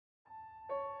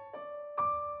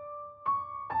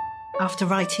After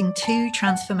writing 2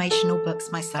 transformational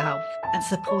books myself and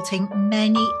supporting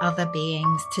many other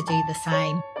beings to do the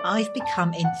same, I've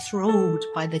become enthralled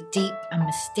by the deep and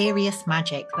mysterious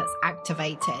magic that's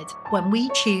activated when we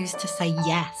choose to say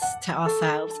yes to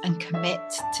ourselves and commit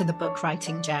to the book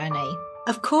writing journey.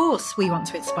 Of course, we want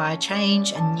to inspire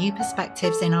change and new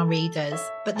perspectives in our readers,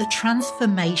 but the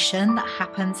transformation that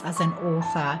happens as an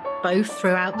author, both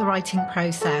throughout the writing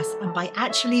process and by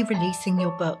actually releasing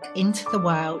your book into the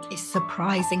world, is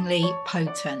surprisingly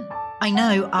potent. I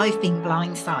know I've been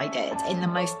blindsided in the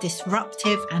most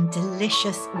disruptive and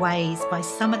delicious ways by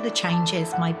some of the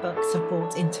changes my books have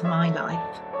brought into my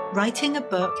life. Writing a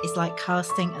book is like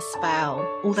casting a spell.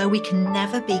 Although we can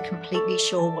never be completely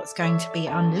sure what's going to be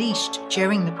unleashed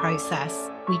during the process,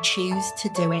 we choose to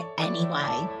do it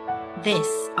anyway. This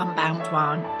Unbound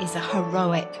One is a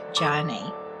heroic journey.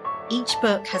 Each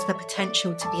book has the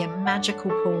potential to be a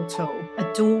magical portal,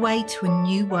 a doorway to a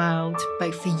new world,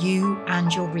 both for you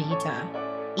and your reader.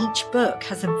 Each book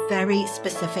has a very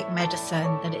specific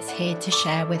medicine that it's here to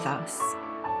share with us.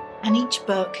 And each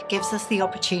book gives us the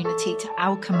opportunity to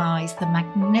alchemize the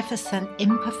magnificent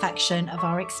imperfection of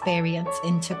our experience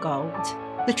into gold.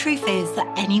 The truth is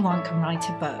that anyone can write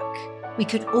a book. We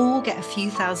could all get a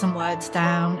few thousand words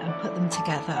down and put them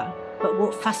together. But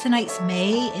what fascinates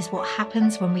me is what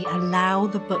happens when we allow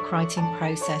the book writing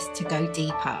process to go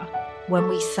deeper. When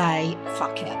we say,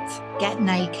 fuck it, get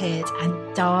naked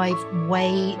and dive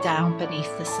way down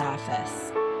beneath the surface.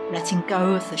 Letting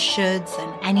go of the shoulds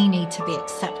and any need to be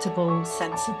acceptable,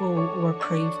 sensible, or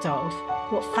approved of.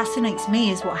 What fascinates me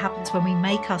is what happens when we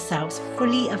make ourselves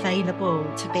fully available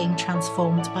to being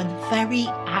transformed by the very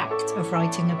act of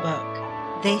writing a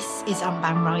book. This is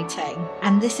Unbound Writing,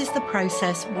 and this is the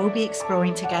process we'll be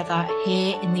exploring together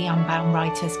here in the Unbound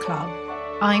Writers Club.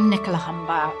 I'm Nicola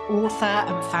Humber, author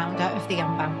and founder of the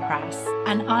Unbound Press,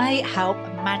 and I help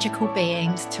magical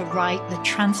beings to write the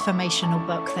transformational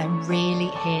book they're really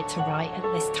here to write at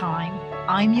this time.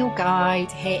 I'm your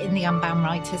guide here in the Unbound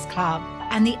Writers Club,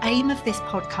 and the aim of this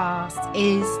podcast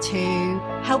is to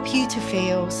help you to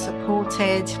feel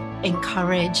supported,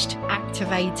 encouraged,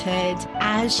 activated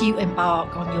as you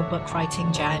embark on your book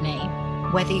writing journey.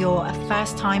 Whether you're a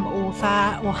first-time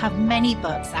author or have many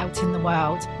books out in the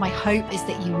world, my hope is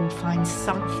that you will find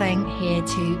something here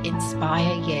to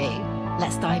inspire you.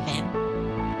 Let's dive in.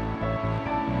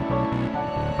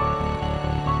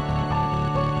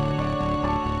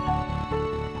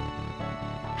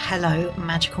 Hello,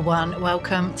 Magical One.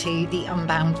 Welcome to the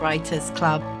Unbound Writers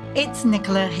Club. It's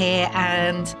Nicola here,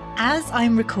 and as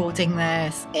I'm recording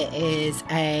this, it is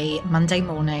a Monday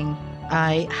morning.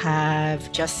 I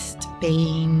have just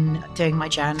been doing my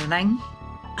journaling.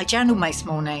 I journal most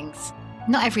mornings.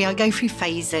 Not every, I go through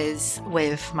phases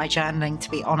with my journaling, to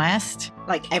be honest.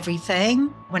 Like everything,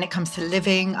 when it comes to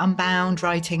living unbound,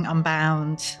 writing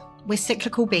unbound, we're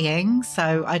cyclical beings,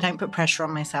 so I don't put pressure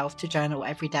on myself to journal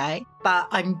every day. But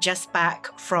I'm just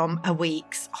back from a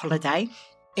week's holiday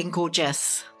in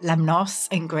gorgeous Lemnos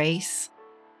in Greece,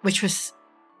 which was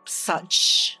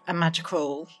such a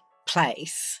magical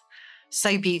place.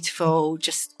 So beautiful,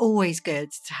 just always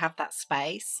good to have that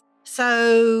space.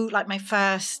 So like my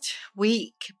first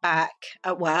week back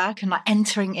at work and like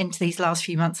entering into these last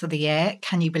few months of the year,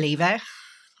 can you believe it?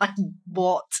 Like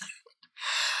what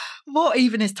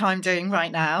even is time doing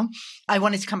right now? I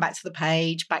wanted to come back to the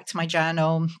page, back to my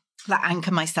journal, like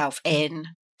anchor myself in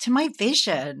to my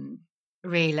vision,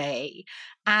 really.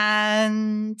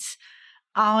 And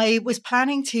I was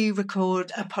planning to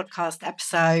record a podcast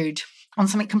episode on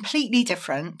something completely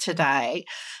different today.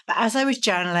 But as I was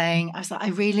journaling, I was like, I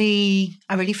really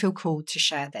feel called to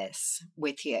share this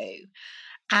with you.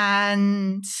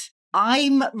 And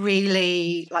I'm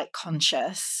really like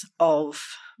conscious of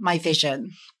my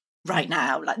vision right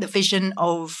now, like the vision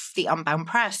of the Unbound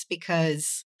Press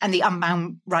and the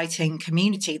Unbound writing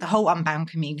community, the whole Unbound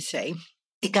community.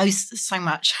 It goes so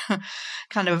much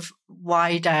kind of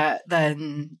wider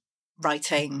than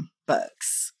writing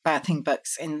books, birthing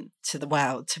books into the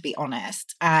world, to be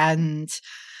honest. And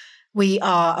we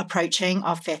are approaching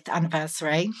our 5th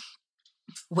anniversary,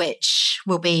 which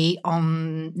will be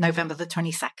on November the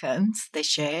 22nd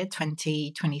this year,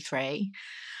 2023.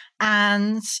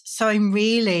 And so I'm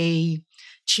really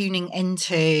tuning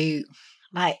into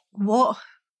like, what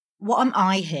am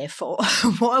I here for?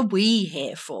 What are we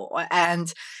here for?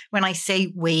 And when I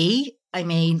say we, I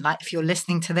mean, like, if you're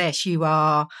listening to this, you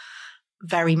are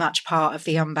very much part of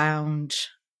the Unbound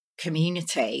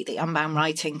community, the Unbound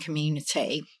writing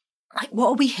community. Like, what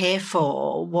are we here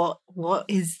for? What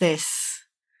is this?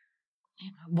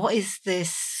 What is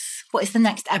the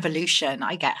next evolution,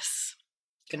 I guess,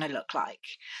 going to look like?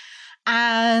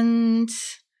 And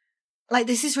like,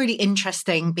 this is really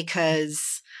interesting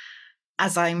because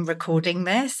as I'm recording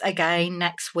this again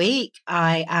next week,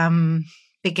 I am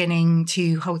beginning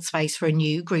to hold space for a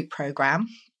new group program,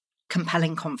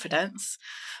 Compelling Confidence,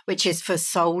 which is for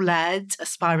soul-led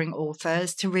aspiring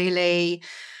authors to really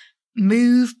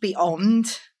move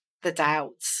beyond the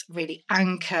doubts, really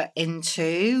anchor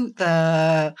into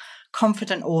the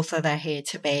confident author they're here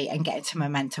to be and get into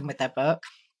momentum with their book.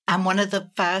 And one of the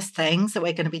first things that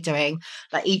we're going to be doing,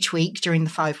 like each week during the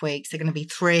 5 weeks, there are going to be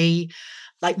 3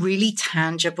 like really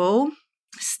tangible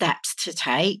steps to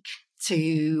take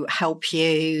to help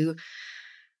you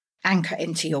anchor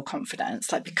into your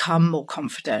confidence, like become more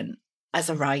confident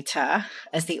as a writer,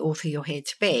 as the author you're here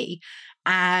to be.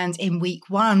 And in week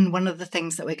 1, one of the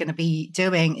things that we're going to be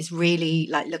doing is really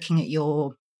like looking at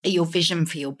your vision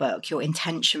for your book, your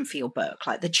intention for your book,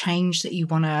 like the change that you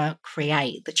want to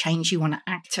create, the change you want to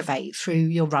activate through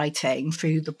your writing,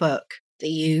 through the book that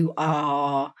you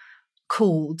are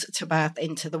called to birth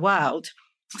into the world.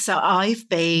 So I've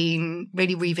been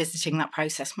really revisiting that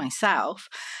process myself.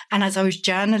 And as I was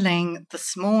journaling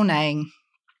this morning,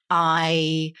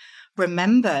 I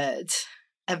remembered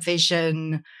a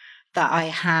vision that I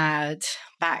had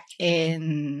back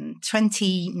in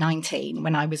 2019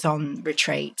 when I was on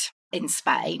retreat in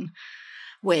Spain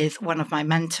with one of my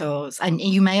mentors. And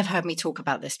you may have heard me talk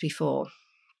about this before.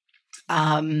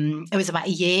 It was about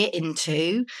a year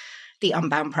into the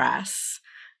Unbound Press,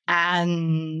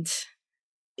 and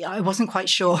I wasn't quite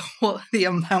sure what the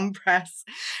Unbound Press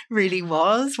really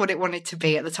was, what it wanted to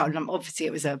be at the time. And obviously,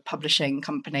 it was a publishing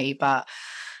company, but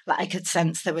like I could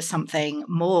sense there was something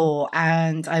more.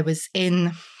 And it was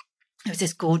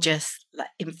this gorgeous like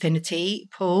infinity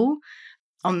pool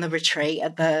on the retreat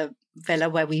at the villa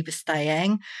where we were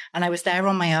staying. And I was there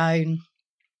on my own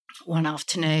one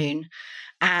afternoon,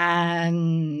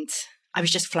 and I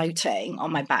was just floating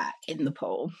on my back in the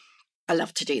pool. I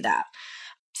love to do that.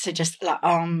 So just like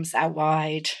arms out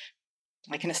wide,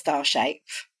 like in a star shape,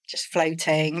 just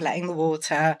floating, letting the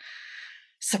water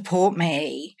support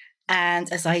me.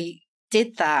 And as I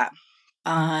did that,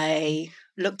 I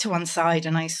looked to one side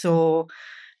and I saw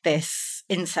this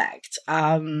insect.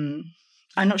 I'm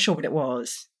not sure what it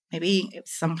was. Maybe it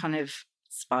was some kind of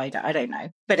spider. I don't know.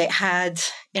 But it had,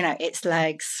 its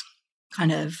legs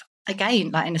kind of, again,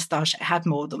 like in a star shape, it had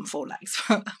more than 4 legs,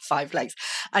 5 legs.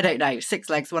 I don't know, 6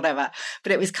 legs, whatever.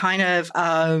 But it was kind of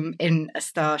in a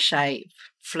star shape,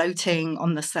 floating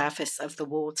on the surface of the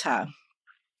water.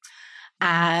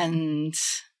 And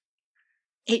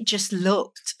it just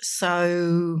looked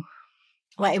so,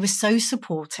 well, it was so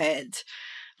supported.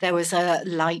 There was a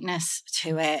lightness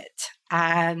to it.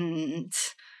 And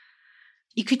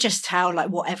you could just tell, like,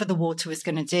 whatever the water was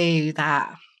going to do,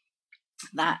 that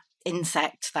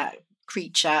insect, that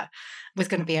creature was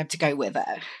going to be able to go with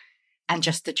it and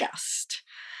just adjust.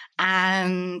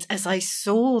 And as I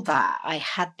saw that, I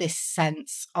had this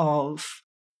sense of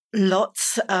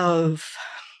lots of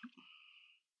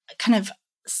kind of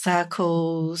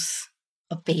circles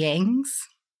of beings,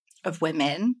 of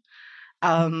women,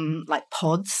 like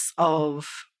pods of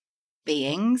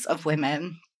beings, of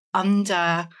women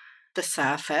under the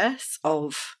surface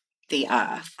of the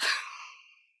earth.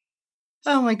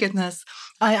 Oh my goodness.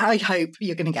 I hope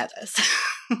you're going to get this.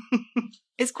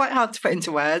 It's quite hard to put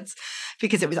into words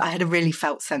because I had a really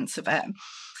felt sense of it.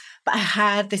 But I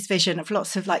had this vision of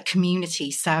lots of like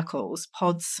community circles,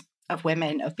 pods of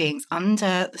women, of beings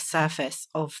under the surface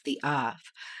of the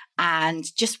earth and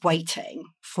just waiting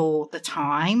for the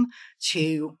time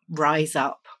to rise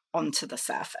up onto the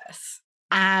surface.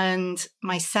 And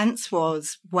my sense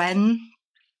was when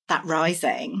that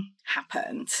rising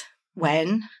happened,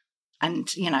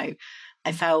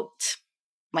 I felt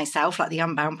myself, like the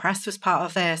Unbound Press was part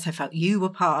of this. I felt you were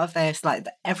part of this, like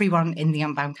everyone in the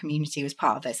Unbound community was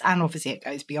part of this. And obviously it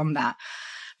goes beyond that.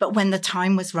 But when the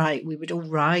time was right, we would all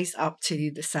rise up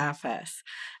to the surface.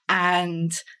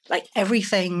 And like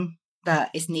everything that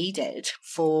is needed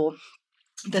for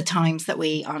the times that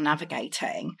we are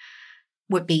navigating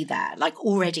would be there, like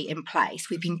already in place.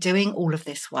 We've been doing all of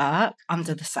this work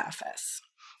under the surface.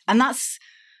 And that's,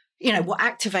 what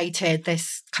activated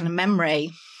this kind of memory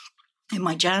in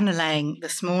my journaling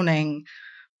this morning.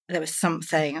 There was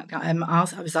something, I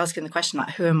was asking the question,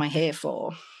 like, who am I here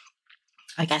for?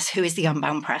 I guess, who is the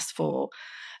Unbound Press for?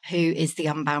 Who is the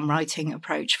Unbound Writing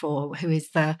approach for? Who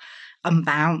is the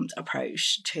Unbound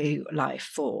approach to life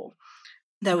for?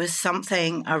 There was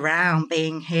something around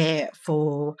being here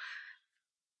for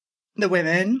the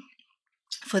women,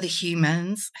 for the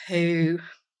humans who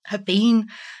have been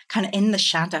kind of in the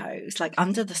shadows, like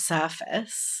under the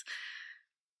surface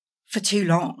for too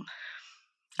long.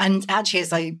 And actually,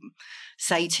 as I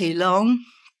say too long,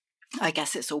 I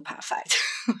guess it's all perfect.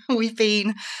 We've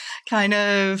been kind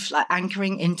of like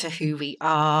anchoring into who we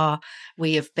are.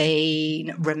 We have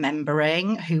been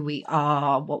remembering who we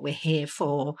are, what we're here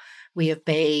for. We have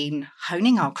been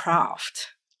honing our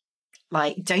craft.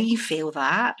 Like, don't you feel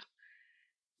that?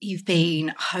 You've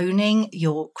been honing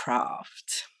your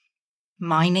craft,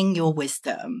 mining your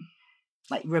wisdom,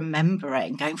 like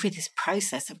remembering, going through this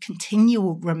process of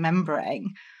continual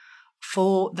remembering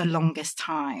for the longest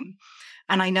time.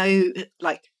 And I know,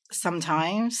 like,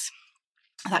 sometimes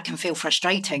that can feel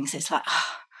frustrating. So it's like,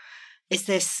 is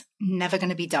this never going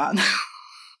to be done?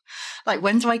 Like,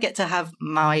 when do I get to have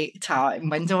my time?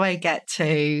 When do I get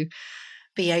to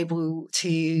be able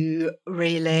to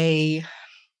really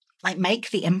like make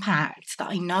the impact that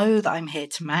I know that I'm here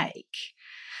to make?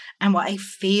 And what I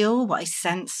feel, what I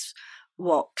sense,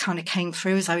 what kind of came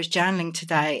through as I was journaling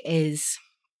today is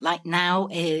like, now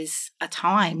is a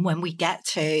time when we get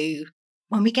to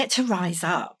rise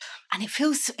up. And it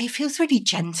feels really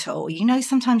gentle. You know,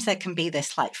 sometimes there can be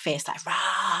this like fierce, like,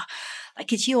 rah,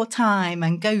 like it's your time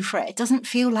and go for it. It doesn't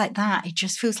feel like that. It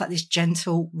just feels like this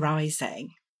gentle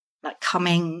rising, like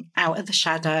coming out of the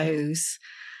shadows,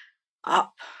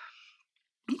 up,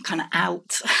 kind of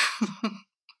out,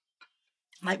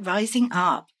 like rising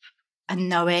up and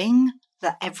knowing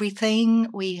that everything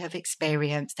we have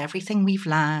experienced, everything we've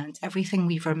learned, everything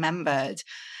we've remembered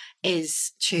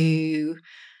is to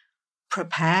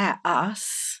prepare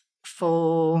us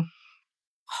for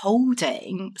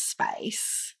holding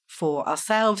space for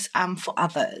ourselves and for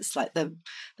others, like the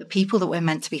people that we're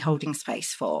meant to be holding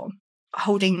space for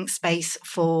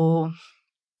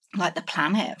like the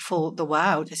planet, for the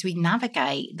world, as we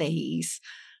navigate these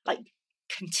like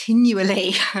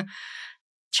continually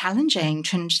challenging,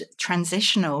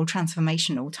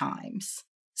 transformational times.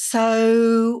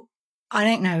 So I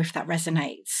don't know if that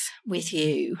resonates with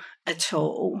you at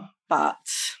all, but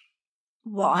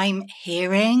what I'm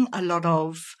hearing a lot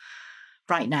of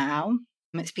right now,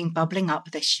 it's been bubbling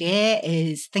up this year,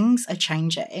 is things are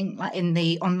changing, like in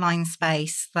the online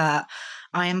space that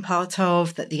I am part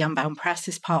of, that the Unbound Press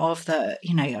is part of, that,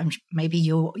 you know, maybe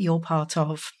you're part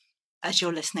of as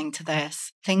you're listening to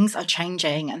this. Things are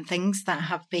changing, and things that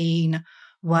have been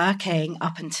working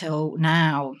up until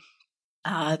now,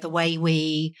 the way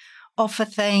we offer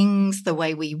things, the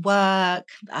way we work,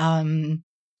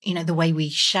 you know, the way we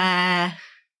share,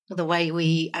 the way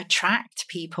we attract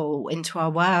people into our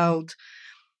world,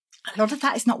 a lot of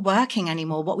that is not working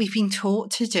anymore. What we've been taught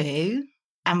to do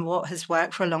and what has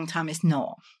worked for a long time is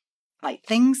not. Like,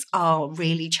 things are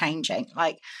really changing.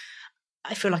 Like,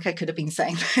 I feel like I could have been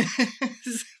saying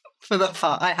this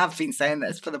I have been saying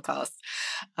this for the past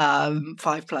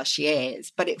 5+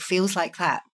 years, but it feels like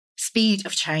that speed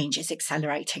of change is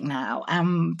accelerating now,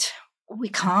 and we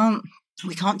can't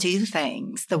do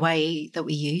things the way that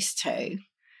we used to.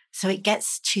 So it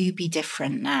gets to be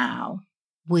different now.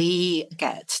 We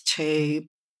get to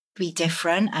be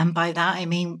different. And by that, I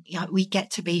mean, we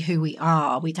get to be who we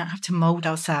are. We don't have to mold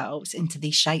ourselves into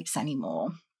these shapes anymore,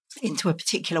 into a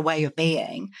particular way of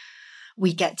being.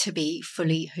 We get to be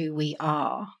fully who we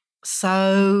are.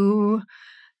 So,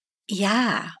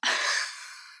 yeah.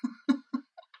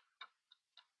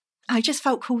 I just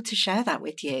felt called to share that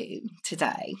with you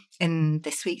today in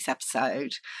this week's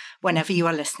episode. Whenever you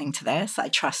are listening to this, I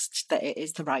trust that it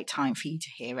is the right time for you to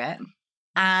hear it.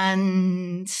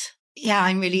 And yeah,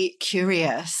 I'm really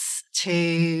curious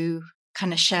to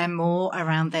kind of share more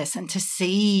around this and to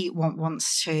see what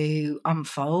wants to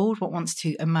unfold, what wants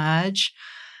to emerge.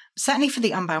 Certainly for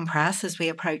the Unbound Press as we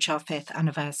approach our 5th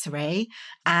anniversary.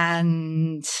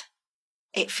 And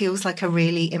it feels like a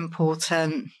really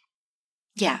important,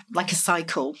 like a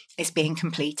cycle is being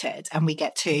completed, and we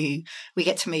get to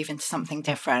move into something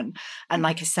different. And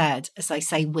like I said, as I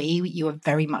say, you are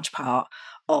very much part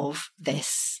of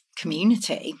this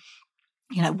community.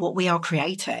 You know, what we are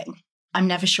creating, I'm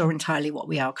never sure entirely what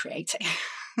we are creating.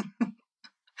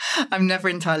 I'm never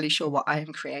entirely sure what I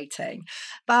am creating.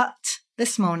 But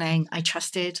this morning, I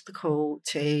trusted the call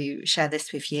to share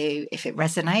this with you. If it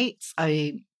resonates,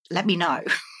 let me know.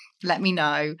 Let me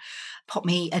know. Pop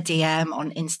me a DM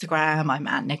on Instagram. I'm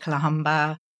at Nicola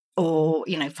Humber, or,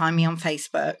 you know, find me on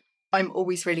Facebook. I'm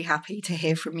always really happy to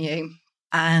hear from you.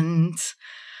 And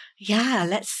yeah,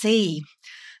 let's see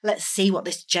what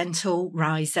this gentle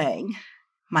rising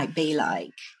might be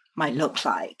like, might look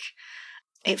like.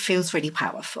 It feels really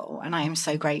powerful, and I am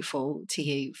so grateful to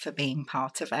you for being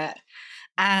part of it.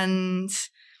 And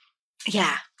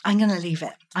yeah, I'm going to leave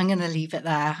it. I'm going to leave it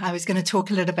there. I was going to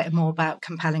talk a little bit more about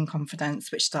compelling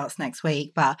confidence, which starts next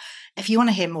week. But if you want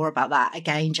to hear more about that,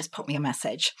 again, just put me a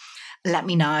message. Let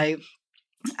me know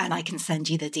and I can send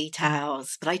you the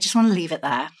details. But I just want to leave it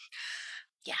there.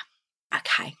 Yeah.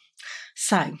 Okay.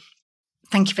 So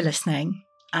thank you for listening.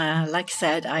 Like I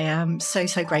said, I am so,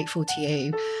 so grateful to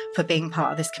you for being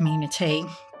part of this community.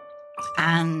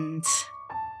 And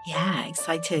yeah,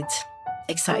 excited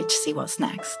to see what's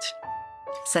next.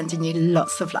 Sending you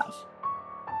lots of love.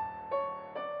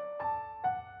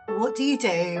 What do you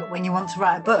do when you want to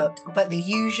write a book, but the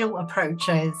usual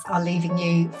approaches are leaving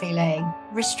you feeling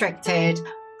restricted,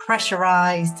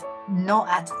 pressurized, not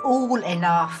at all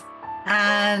enough,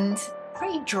 and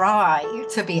pretty dry,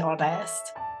 to be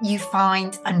honest? You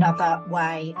find another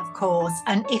way, of course.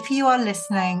 And if you are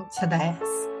listening to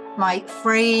this, my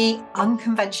free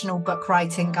unconventional book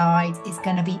writing guide is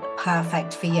going to be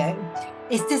perfect for you.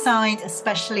 It's designed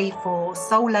especially for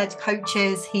soul-led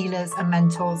coaches, healers, and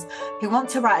mentors who want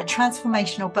to write a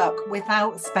transformational book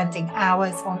without spending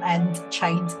hours on end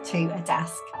chained to a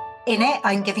desk. In it,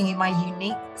 I'm giving you my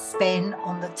unique spin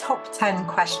on the top 10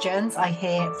 questions I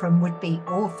hear from would-be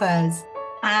authors,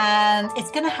 and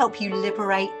it's going to help you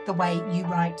liberate the way you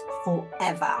write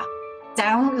forever.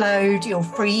 Download your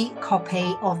free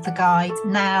copy of the guide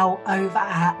now over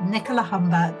at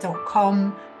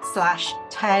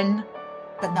nicolahumber.com/10,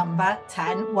 the number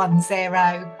 10,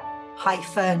 10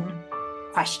 hyphen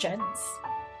questions.